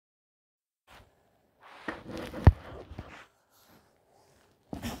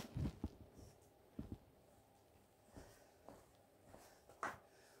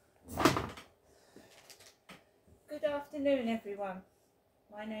afternoon everyone,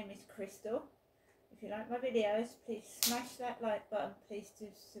 my name is Crystal. If you like my videos, please smash that like button, please do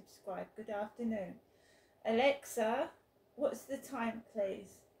subscribe. Good afternoon. Alexa, what's the time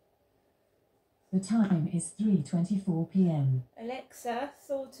please? The time is 3:24 p.m. Alexa,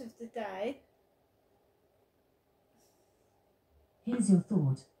 thought of the day. Here's your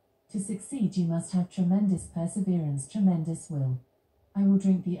thought. To succeed you must have tremendous perseverance, tremendous will. I will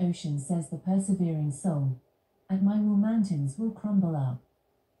drink the ocean, says the persevering soul. At my will mountains will crumble up.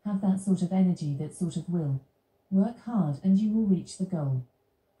 Have that sort of energy, that sort of will. Work hard and you will reach the goal.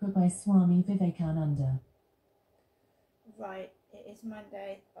 Put by Swami Vivekananda. Right, it is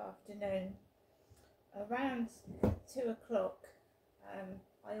Monday afternoon. Around 2 o'clock,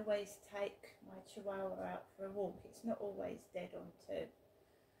 I always take my chihuahua out for a walk. It's not always dead on 2.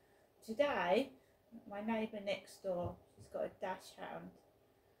 Today, my neighbour next door, she's got a dachshund.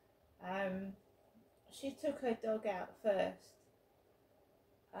 She took her dog out first.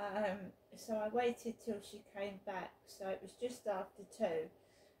 So I waited till she came back. So it was just after 2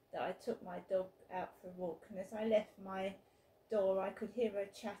 that I took my dog out for a walk. And as I left my door, I could hear her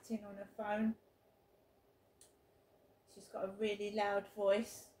chatting on her phone. She's got a really loud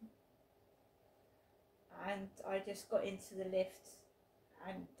voice. And I just got into the lift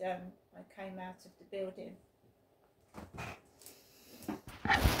and I came out of the building.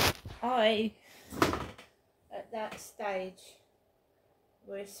 I, at that stage,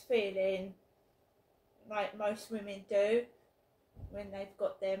 was feeling like most women do when they've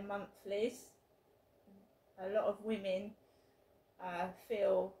got their monthlies. A lot of women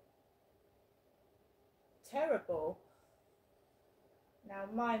feel terrible. Now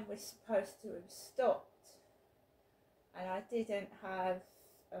mine was supposed to have stopped and I didn't have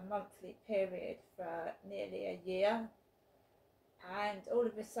a monthly period for nearly a year, and all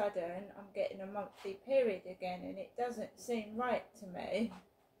of a sudden I'm getting a monthly period again and it doesn't seem right to me,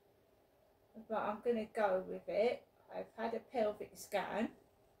 but I'm going to go with it. I've had a pelvic scan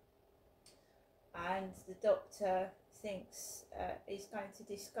and the doctor thinks he's going to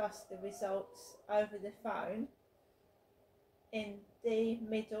discuss the results over the phone in the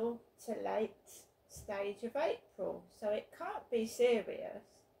middle to late stage of April, so it can't be serious,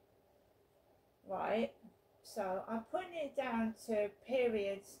 right? So I'm putting it down to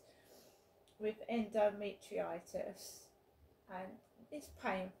periods with endometritis, and it's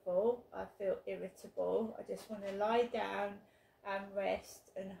painful. I feel irritable. I just want to lie down and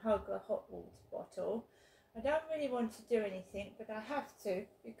rest and hug a hot water bottle. I don't really want to do anything, but I have to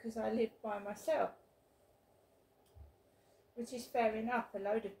because I live by myself, which is fair enough. A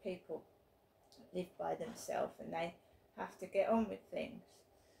load of people live by themselves and they have to get on with things.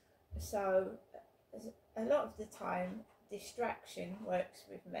 So a lot of the time distraction works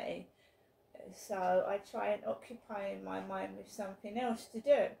with me, so I try and occupy my mind with something else to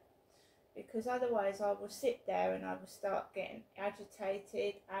do, because otherwise I will sit there and I will start getting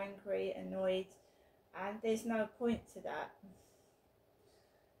agitated, angry, annoyed, and there's no point to that.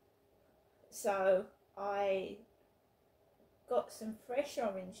 So I got some fresh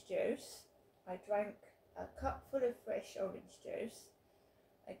orange juice. I drank a cup full of fresh orange juice.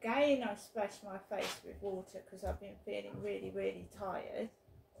 Again, I splashed my face with water because I've been feeling really tired.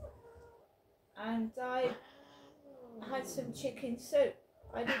 And I had some chicken soup.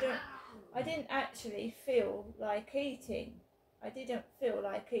 I didn't actually feel like eating. I didn't feel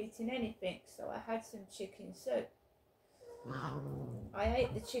like eating anything, so I had some chicken soup. I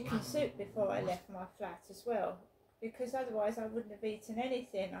ate the chicken soup before I left my flat as well, because otherwise I wouldn't have eaten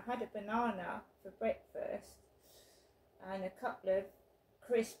anything. I had a banana for breakfast and a couple of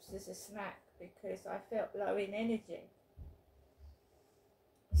crisps as a snack because I felt low in energy.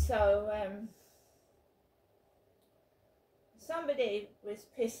 So somebody was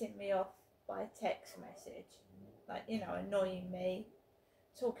pissing me off by text message, like, you know, annoying me,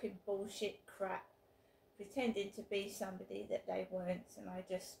 talking bullshit crap, pretending to be somebody that they weren't, and I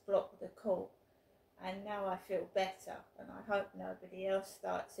just blocked the call. And now I feel better, and I hope nobody else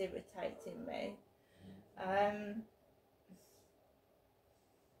starts irritating me.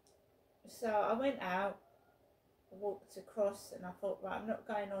 So I went out, walked across, and I thought, right, I'm not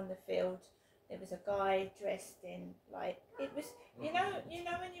going on the field. There was a guy dressed in, like, it was, you know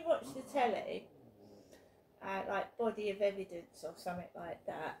when you watch the telly, like Body of Evidence or something like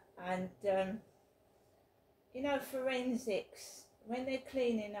that, and you know, forensics, when they're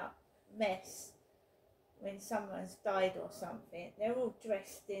cleaning up mess, when someone's died or something, they're all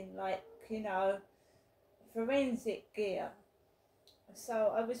dressed in, like, you know, forensic gear.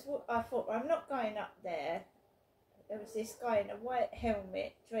 So I thought, well, I'm not going up there. There was this guy in a white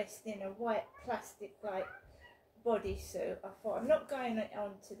helmet dressed in a white plastic, like, bodysuit. I thought, I'm not going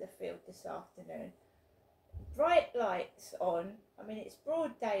onto the field this afternoon. Bright lights on. I mean, it's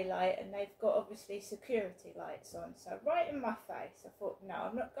broad daylight and they've got obviously security lights on. So right in my face, I thought, no,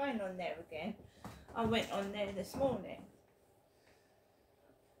 I'm not going on there again. I went on there this morning.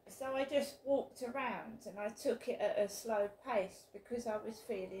 So I just walked around and I took it at a slow pace because I was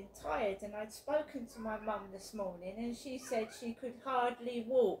feeling tired, and I'd spoken to my mum this morning and she said she could hardly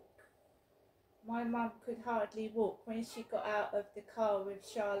walk. My mum could hardly walk. When she got out of the car with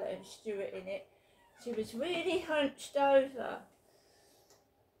Charlotte and Stuart in it, she was really hunched over.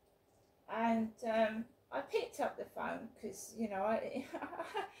 And I picked up the phone because, you know, I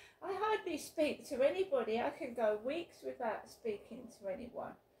hardly speak to anybody. I can go weeks without speaking to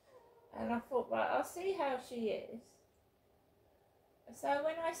anyone. And I thought, right, I'll see how she is. So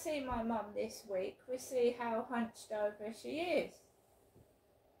when I see my mum this week, we see how hunched over she is.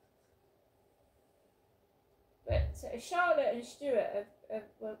 But Charlotte and Stuart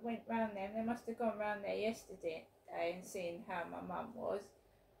went round there. They must have gone round there yesterday and seen how my mum was.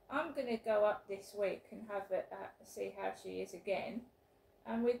 I'm going to go up this week and have see how she is again.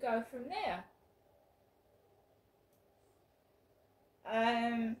 And we go from there.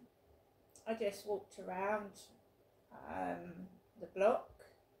 I just walked around the block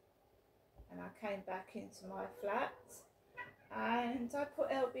and I came back into my flat and I put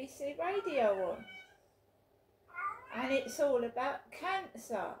LBC radio on, and it's all about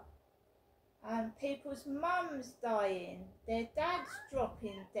cancer and people's mums dying, their dads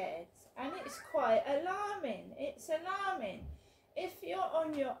dropping dead, and it's quite alarming. It's alarming. If you're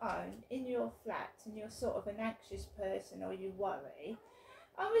on your own in your flat and you're sort of an anxious person or you worry,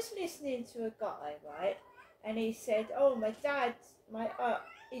 I was listening to a guy, right, and he said, oh, my dad,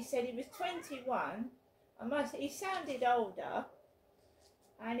 he said he was 21, he sounded older,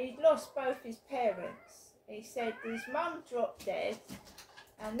 and he'd lost both his parents. He said his mum dropped dead,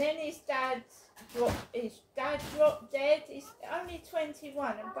 and then his dad dropped dead. He's only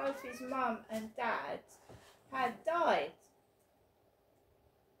 21, and both his mum and dad had died.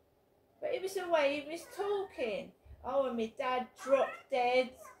 But it was the way he was talking. Oh, and my dad dropped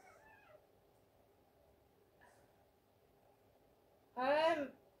dead.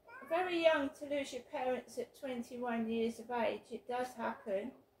 Very young to lose your parents at 21 years of age. It does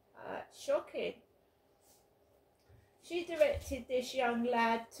happen. Shocking. She directed this young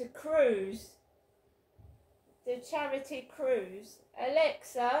lad to cruise, the charity cruise.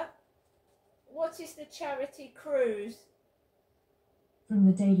 Alexa, what is the charity cruise?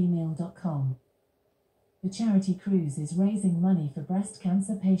 From thedailymail.com. The charity cruise is raising money for breast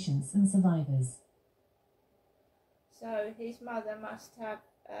cancer patients and survivors. So his mother must have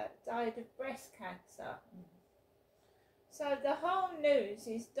died of breast cancer. So the whole news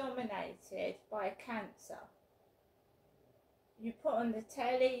is dominated by cancer. You put on the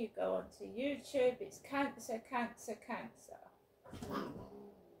telly, you go onto YouTube, it's cancer, cancer, cancer.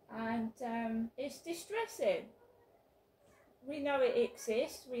 And it's distressing. We know it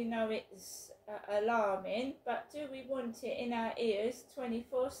exists, we know it's alarming, but do we want it in our ears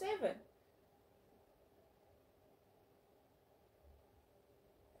 24/7?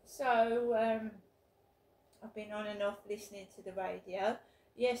 So I've been on and off listening to the radio.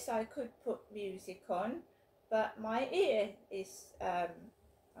 Yes, I could put music on, but my ear is,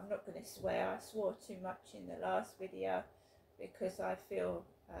 I'm not going to swear, I swore too much in the last video because I feel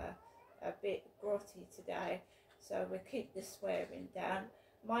a bit grotty today, so we'll keep the swearing down.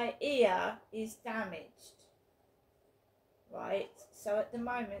 My ear is damaged, right? So at the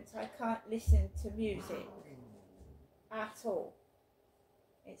moment I can't listen to music at all.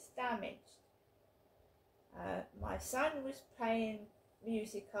 It's damaged. My son was playing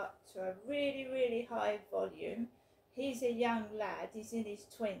music up to a really, really high volume. He's a young lad, he's in his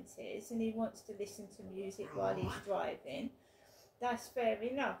 20s, and he wants to listen to music while he's driving. That's fair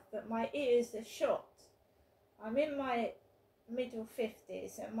enough, but my ears are shot. I'm in my middle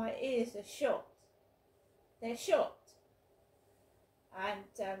 50s and my ears are shot. They're shot.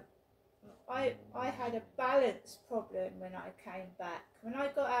 And I had a balance problem when I came back. When I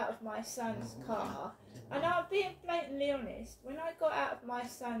got out of my son's car, and I'm being blatantly honest, when I got out of my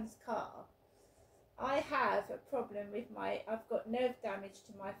son's car, I have a problem with I've got nerve damage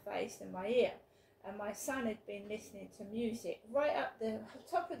to my face and my ear, and my son had been listening to music right up the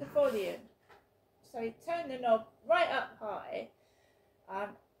top of the volume. So he turned the knob right up high.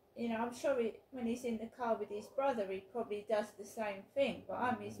 You know, I'm sure when he's in the car with his brother, he probably does the same thing, but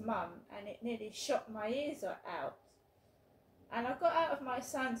I'm his mum, and it nearly shot my ears out. And I got out of my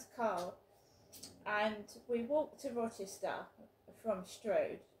son's car, and we walked to Rochester from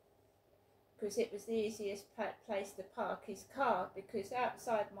Stroud, because it was the easiest place to park his car, because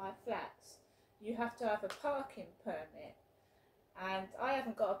outside my flats you have to have a parking permit, and I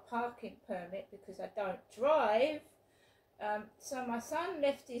haven't got a parking permit because I don't drive. So my son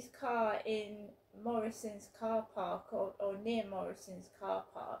left his car in Morrison's car park, or near Morrison's car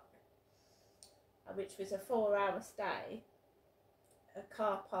park, which was a 4-hour stay. A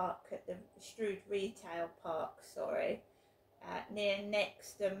car park at the Strood Retail Park, near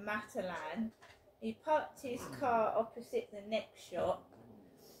next to Matalan. He parked his car opposite the next shop,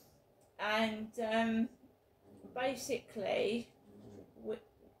 and basically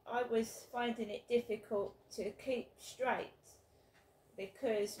I was finding it difficult to keep straight,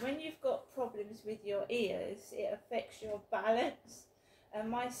 because when you've got problems with your ears, it affects your balance. And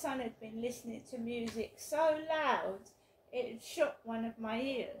my son had been listening to music so loud it had shocked one of my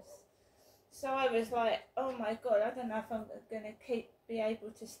ears. So I was like, oh my God, I don't know if I'm going to be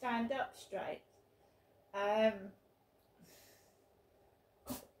able to stand up straight.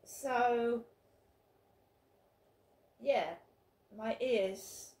 So yeah, my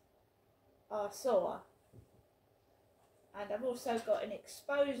ears are sore, and I've also got an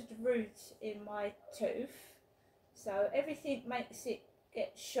exposed root in my tooth, so everything makes it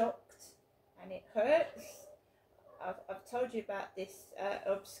get shocked and it hurts. I've told you about this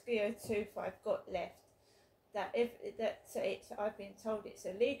obscure tooth I've got left, I've been told it's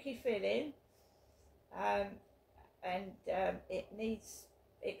a leaky filling, and it needs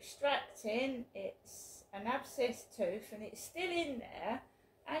extracting. It's an abscess tooth and it's still in there,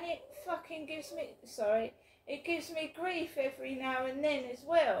 and it fucking gives me grief every now and then as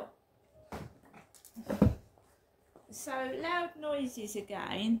well. So loud noises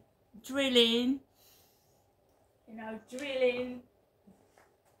again, drilling,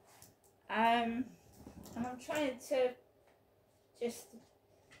 and I'm trying to just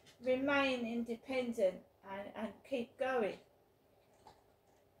remain independent and keep going.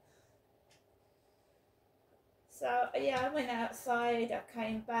 So yeah, I went outside, I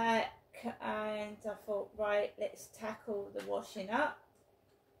came back, and I thought, right, let's tackle the washing up.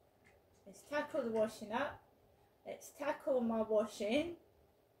 Let's tackle my washing,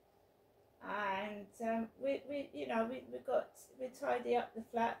 and we tidy up the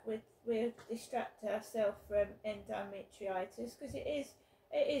flat. We distract ourselves from endometritis, because it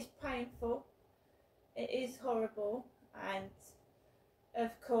is painful, it is horrible, and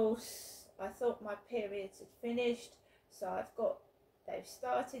of course I thought my periods had finished, so they've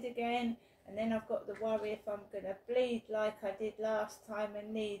started again, and then I've got the worry if I'm going to bleed like I did last time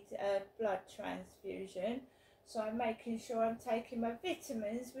and need a blood transfusion. So I'm making sure I'm taking my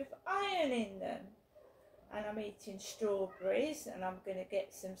vitamins with iron in them, and I'm eating strawberries, and I'm going to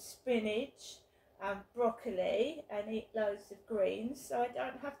get some spinach and broccoli and eat loads of greens, so I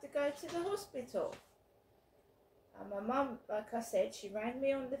don't have to go to the hospital. And my mum, like I said, she rang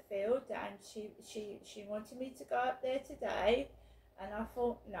me on the field, and she wanted me to go up there today, and I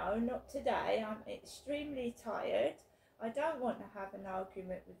thought, no, not today. I'm extremely tired. I don't want to have an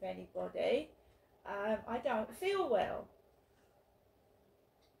argument with anybody. I don't feel well.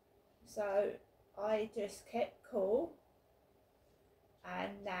 So I just kept cool,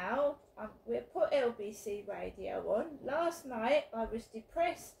 and now we'll put LBC radio on. Last night I was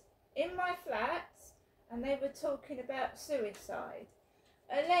depressed in my flat, and they were talking about suicide.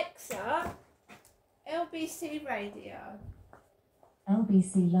 Alexa, LBC radio.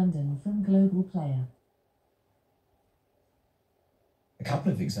 LBC London from Global Player. A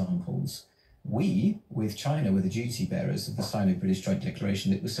couple of examples. We, with China, were the duty bearers of the Sino-British Joint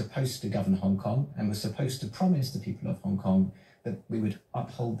Declaration that was supposed to govern Hong Kong and was supposed to promise the people of Hong Kong that we would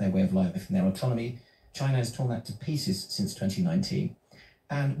uphold their way of life and their autonomy. China has torn that to pieces since 2019.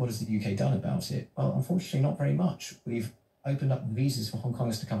 And what has the UK done about it? Well, unfortunately, not very much. We've opened up visas for Hong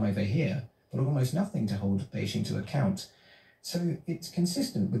Kongers to come over here, but almost nothing to hold Beijing to account. So it's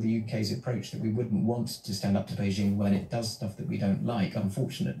consistent with the UK's approach that we wouldn't want to stand up to Beijing when it does stuff that we don't like,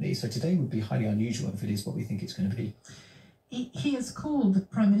 unfortunately. So today would be highly unusual if it is what we think it's going to be. The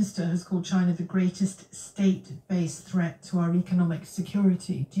Prime Minister has called China the greatest state-based threat to our economic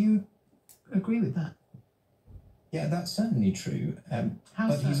security. Do you agree with that? Yeah, that's certainly true.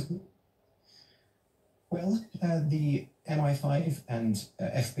 How's that? Well, the MI5 and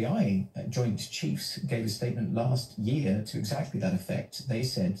FBI joint chiefs gave a statement last year to exactly that effect. They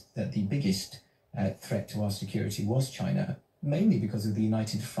said that the biggest threat to our security was China, mainly because of the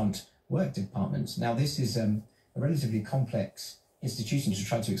United Front Work Department. Now, this is a relatively complex institution to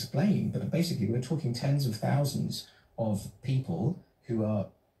try to explain, but basically we're talking tens of thousands of people who are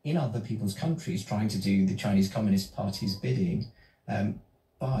in other people's countries trying to do the Chinese Communist Party's bidding.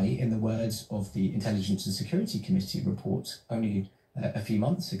 by, in the words of the Intelligence and Security Committee report only a few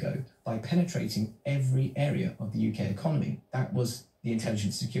months ago, by penetrating every area of the UK economy. That was the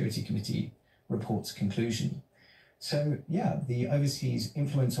Intelligence and Security Committee report's conclusion. So yeah, the overseas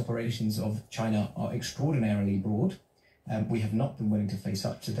influence operations of China are extraordinarily broad. We have not been willing to face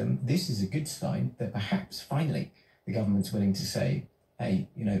up to them. This is a good sign that perhaps finally the government's willing to say, hey,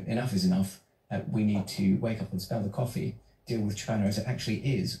 you know, enough is enough. We need to wake up and smell the coffee, deal with China as it actually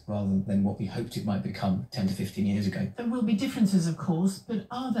is, rather than what we hoped it might become 10 to 15 years ago. There will be differences, of course, but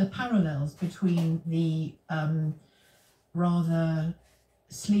are there parallels between the rather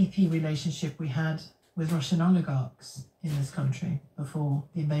sleepy relationship we had with Russian oligarchs in this country before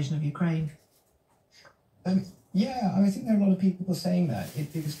the invasion of Ukraine? Yeah, I think there are a lot of people saying that.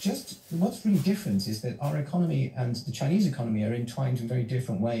 It's just, what's really different is that our economy and the Chinese economy are entwined in very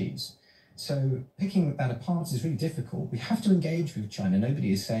different ways. So picking that apart is really difficult. We have to engage with China.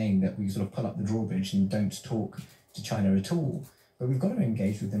 Nobody is saying that we sort of pull up the drawbridge and don't talk to China at all. But we've got to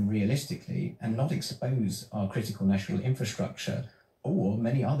engage with them realistically and not expose our critical national infrastructure or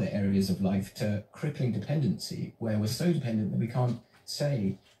many other areas of life to crippling dependency, where we're so dependent that we can't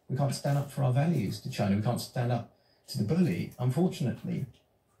stand up for our values to China. We can't stand up to the bully. Unfortunately,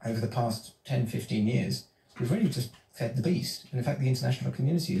 over the past 10, 15 years, we've really just fed the beast. And in fact, the international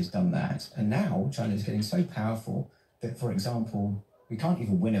community has done that. And now China is getting so powerful that, for example, we can't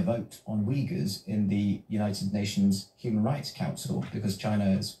even win a vote on Uyghurs in the United Nations Human Rights Council because China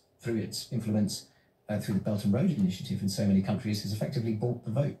has, through its influence through the Belt and Road Initiative in so many countries, has effectively bought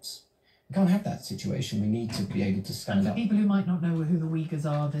the votes. We can't have that situation. We need to be able to stand and for up. People who might not know who the Uyghurs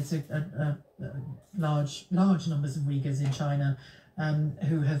are, there's a large numbers of Uyghurs in China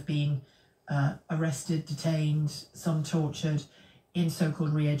who have been arrested, detained, some tortured in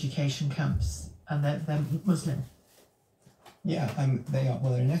so-called re-education camps, and they're Muslim. Yeah, they are.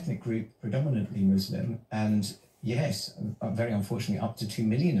 Well, they're an ethnic group, predominantly Muslim, and yes, very unfortunately, up to 2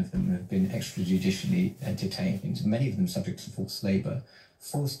 million of them have been extrajudicially detained. Many of them subject to forced labour,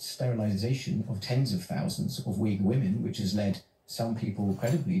 forced sterilisation of tens of thousands of Uyghur women, which has led some people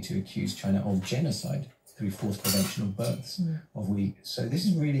credibly to accuse China of genocide through forced prevention of births of Uyghurs. So this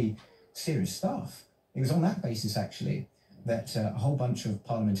is really serious stuff. It was on that basis, actually, that a whole bunch of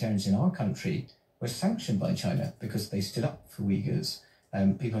parliamentarians in our country were sanctioned by China because they stood up for Uyghurs.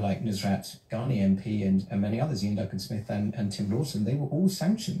 People like Nusrat Ghani MP and many others, Ian Duncan-Smith and Tim Lawson, they were all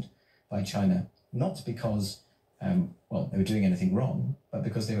sanctioned by China, not because, they were doing anything wrong, but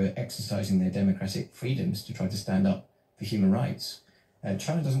because they were exercising their democratic freedoms to try to stand up for human rights.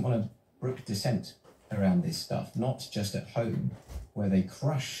 China doesn't want to brook dissent around this stuff, not just at home, where they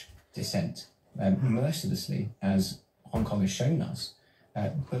crush dissent mercilessly, as Hong Kong has shown us,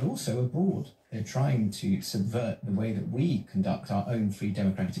 but also abroad. They're trying to subvert the way that we conduct our own free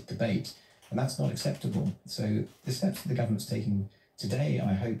democratic debate, and that's not acceptable. So the steps that the government's taking today,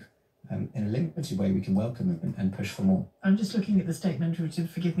 I hope, in a limited way, we can welcome them and push for more. I'm just looking at the statement, Richard.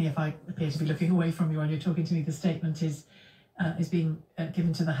 Forgive me if I appear to be looking away from you while you're talking to me. The statement is being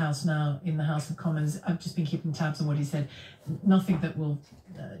given to the House now in the House of Commons. I've just been keeping tabs on what he said. Nothing that will,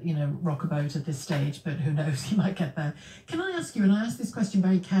 rock a boat at this stage, but who knows, he might get there. Can I ask you, and I ask this question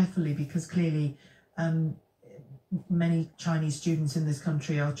very carefully because clearly many Chinese students in this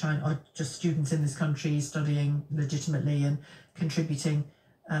country are just students in this country studying legitimately and contributing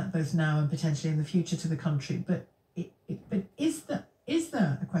both now and potentially in the future to the country. But is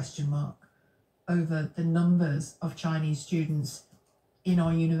there a question mark over the numbers of Chinese students in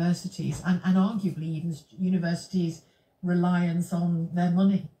our universities and arguably even universities' reliance on their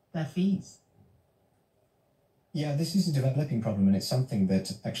money, their fees? Yeah, this is a developing problem, and it's something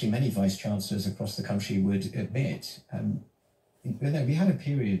that actually many vice-chancellors across the country would admit. We had a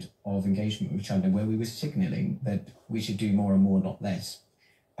period of engagement with China where we were signalling that we should do more and more, not less.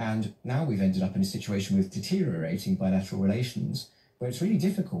 And now we've ended up in a situation with deteriorating bilateral relations where it's really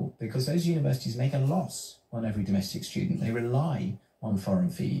difficult because those universities make a loss on every domestic student. They rely on foreign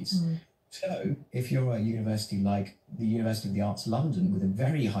fees. So if you're a university like the University of the Arts London with a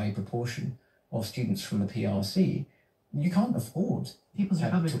very high proportion of students from the PRC, you can't afford... People's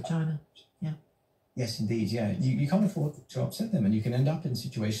Republic of China, yeah. Yes, indeed, yeah. You can't afford to upset them, and you can end up in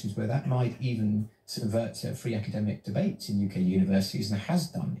situations where that might even subvert free academic debates in UK universities, and has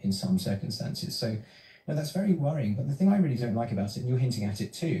done in some circumstances. So that's very worrying. But the thing I really don't like about it, and you're hinting at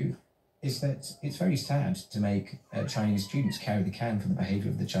it too, is that it's very sad to make Chinese students carry the can for the behaviour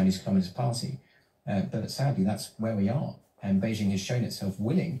of the Chinese Communist Party. But sadly, that's where we are. And Beijing has shown itself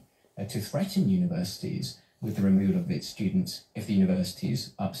willing to threaten universities with the removal of its students if the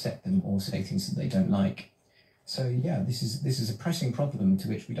universities upset them or say things that they don't like. So yeah, this is a pressing problem to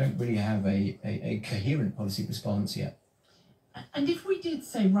which we don't really have a coherent policy response yet. And if we did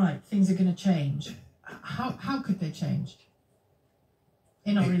say, right, things are going to change, how could they change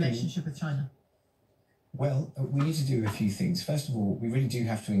in our relationship with China? Well, we need to do a few things. First of all, we really do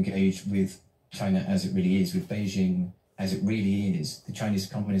have to engage with China as it really is, with Beijing as it really is, the Chinese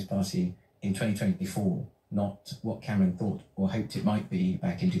Communist Party in 2024, not what Cameron thought or hoped it might be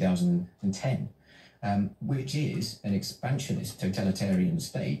back in 2010, which is an expansionist totalitarian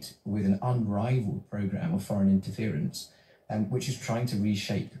state with an unrivaled program of foreign interference, which is trying to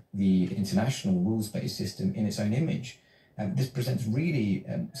reshape the international rules-based system in its own image. This presents really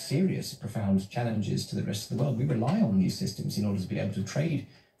serious, profound challenges to the rest of the world. We rely on these systems in order to be able to trade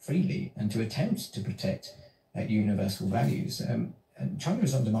freely and to attempt to protect universal values. And China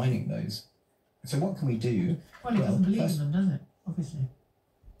is undermining those. So what can we do? Well, it doesn't believe in them, does it? Obviously.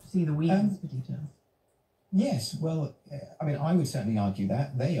 See the weeds for details. Yes, well, I mean, I would certainly argue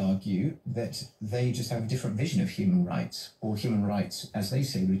that. They argue that they just have a different vision of human rights, or human rights, as they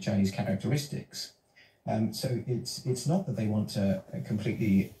say, with Chinese characteristics. So it's not that they want to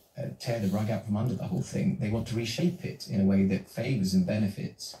completely tear the rug out from under the whole thing. They want to reshape it in a way that favours and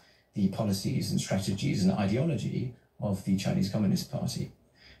benefits the policies and strategies and ideology of the Chinese Communist Party.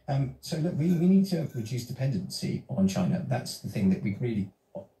 So look, we need to reduce dependency on China. That's the thing that we really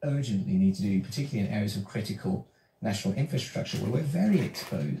urgently need to do, particularly in areas of critical national infrastructure where we're very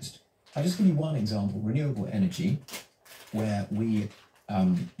exposed. I'll just give you one example, renewable energy, where we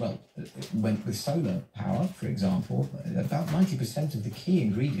went with solar power, for example. About 90% of the key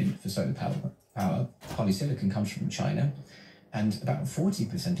ingredient for solar power, polysilicon, comes from China, and about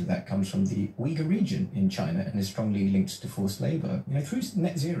 40% of that comes from the Uyghur region in China and is strongly linked to forced labour. You know, through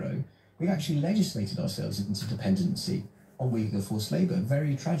net zero, we've actually legislated ourselves into dependency on Uyghur forced labour,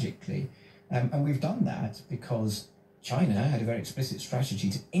 very tragically. And we've done that because China had a very explicit strategy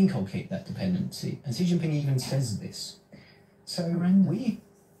to inculcate that dependency. And Xi Jinping even says this. So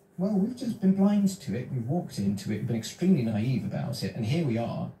we've just been blind to it. We've walked into it, been extremely naive about it. And here we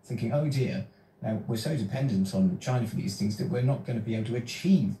are thinking, oh dear, now we're so dependent on China for these things that we're not going to be able to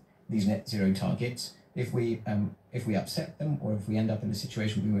achieve these net zero targets if we upset them, or if we end up in a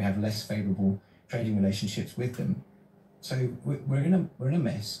situation where we have less favourable trading relationships with them. So we're in a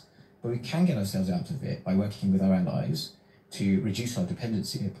mess, but we can get ourselves out of it by working with our allies to reduce our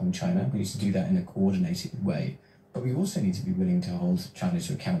dependency upon China. We need to do that in a coordinated way. But we also need to be willing to hold China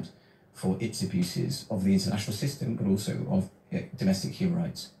to account for its abuses of the international system, but also of domestic human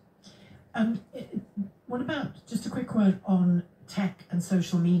rights. What about just a quick word on tech and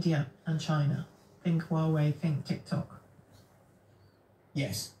social media and China? Think Huawei, think TikTok.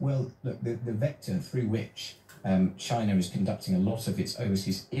 Yes, well, look, the vector through which China is conducting a lot of its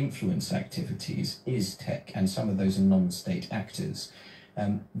overseas influence activities is tech, and some of those are non-state actors.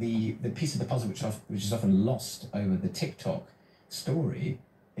 The piece of the puzzle which is often lost over the TikTok story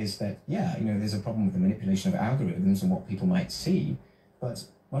is that, yeah, you know, there's a problem with the manipulation of algorithms and what people might see, but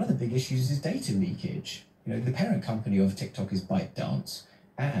one of the big issues is data leakage. You know, the parent company of TikTok is ByteDance,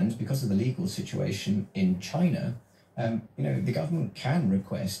 and because of the legal situation in China, you know, the government can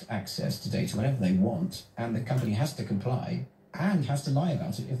request access to data whenever they want, and the company has to comply and has to lie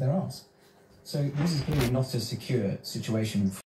about it if they're asked. So this is clearly not a secure situation